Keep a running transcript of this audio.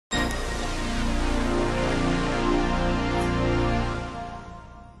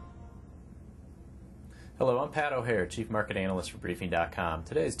Hello, I'm Pat O'Hare, Chief Market Analyst for Briefing.com.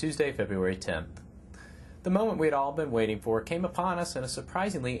 Today is Tuesday, February 10th. The moment we had all been waiting for came upon us in a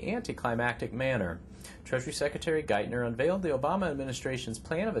surprisingly anticlimactic manner. Treasury Secretary Geithner unveiled the Obama administration's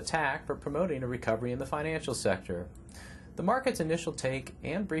plan of attack for promoting a recovery in the financial sector. The market's initial take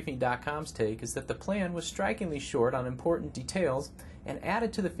and Briefing.com's take is that the plan was strikingly short on important details and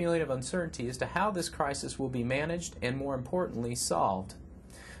added to the feeling of uncertainty as to how this crisis will be managed and, more importantly, solved.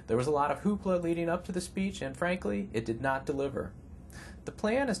 There was a lot of hoopla leading up to the speech, and frankly, it did not deliver. The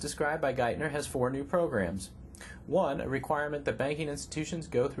plan, as described by Geithner, has 4 new programs. 1, a requirement that banking institutions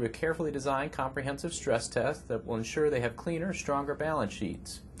go through a carefully designed comprehensive stress test that will ensure they have cleaner, stronger balance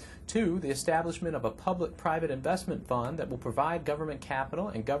sheets. 2, the establishment of a public-private investment fund that will provide government capital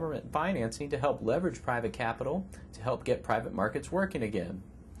and government financing to help leverage private capital to help get private markets working again.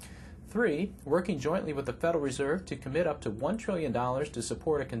 3, working jointly with the Federal Reserve to commit up to $1 trillion to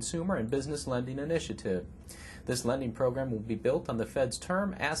support a consumer and business lending initiative. This lending program will be built on the Fed's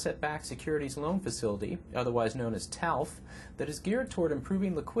Term Asset-Backed Securities Loan Facility, otherwise known as TALF, that is geared toward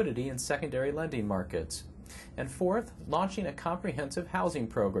improving liquidity in secondary lending markets. And 4th, launching a comprehensive housing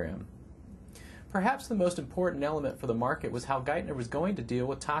program. Perhaps the most important element for the market was how Geithner was going to deal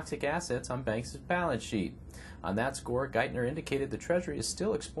with toxic assets on banks' balance sheet. On that score, Geithner indicated the Treasury is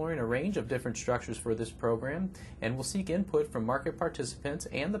still exploring a range of different structures for this program and will seek input from market participants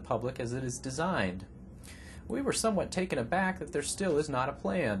and the public as it is designed. We were somewhat taken aback that there still is not a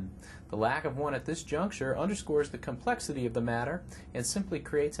plan. The lack of one at this juncture underscores the complexity of the matter and simply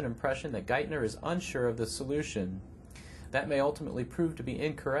creates an impression that Geithner is unsure of the solution. That may ultimately prove to be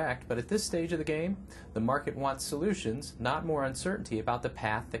incorrect, but at this stage of the game, the market wants solutions, not more uncertainty about the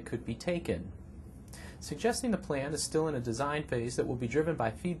path that could be taken. Suggesting the plan is still in a design phase that will be driven by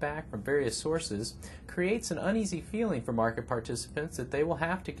feedback from various sources creates an uneasy feeling for market participants that they will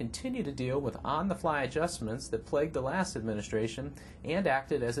have to continue to deal with on-the-fly adjustments that plagued the last administration and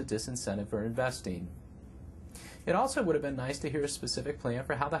acted as a disincentive for investing. It also would have been nice to hear a specific plan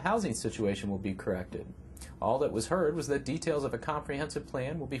for how the housing situation will be corrected. All that was heard was that details of a comprehensive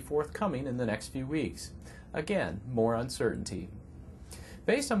plan will be forthcoming in the next few weeks. Again, more uncertainty.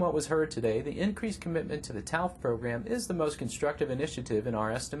 Based on what was heard today, the increased commitment to the TALF program is the most constructive initiative in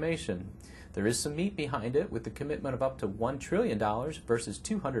our estimation. There is some meat behind it, with the commitment of up to $1 trillion versus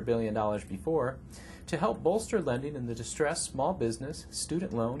 $200 billion before, to help bolster lending in the distressed small business,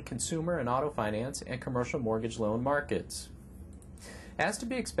 student loan, consumer and auto finance, and commercial mortgage loan markets. As to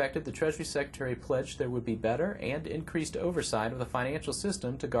be expected, the Treasury Secretary pledged there would be better and increased oversight of the financial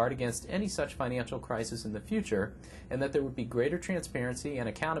system to guard against any such financial crisis in the future, and that there would be greater transparency and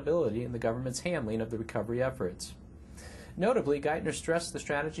accountability in the government's handling of the recovery efforts. Notably, Geithner stressed the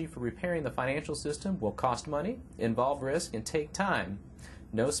strategy for repairing the financial system will cost money, involve risk, and take time.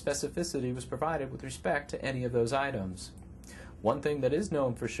 No specificity was provided with respect to any of those items. One thing that is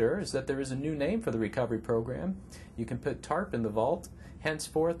known for sure is that there is a new name for the recovery program. You can put TARP in the vault.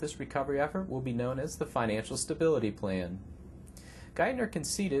 Henceforth, this recovery effort will be known as the Financial Stability Plan. Geithner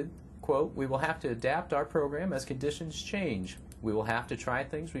conceded, quote, "We will have to adapt our program as conditions change. We will have to try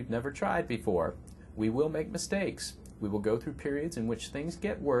things we've never tried before. We will make mistakes. We will go through periods in which things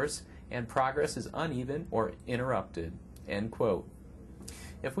get worse and progress is uneven or interrupted." End quote.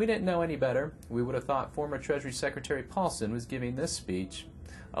 If we didn't know any better, we would have thought former Treasury Secretary Paulson was giving this speech.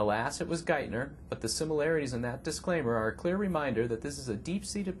 Alas, it was Geithner, but the similarities in that disclaimer are a clear reminder that this is a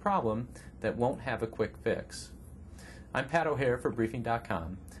deep-seated problem that won't have a quick fix. I'm Pat O'Hare for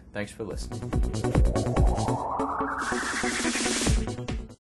Briefing.com. Thanks for listening.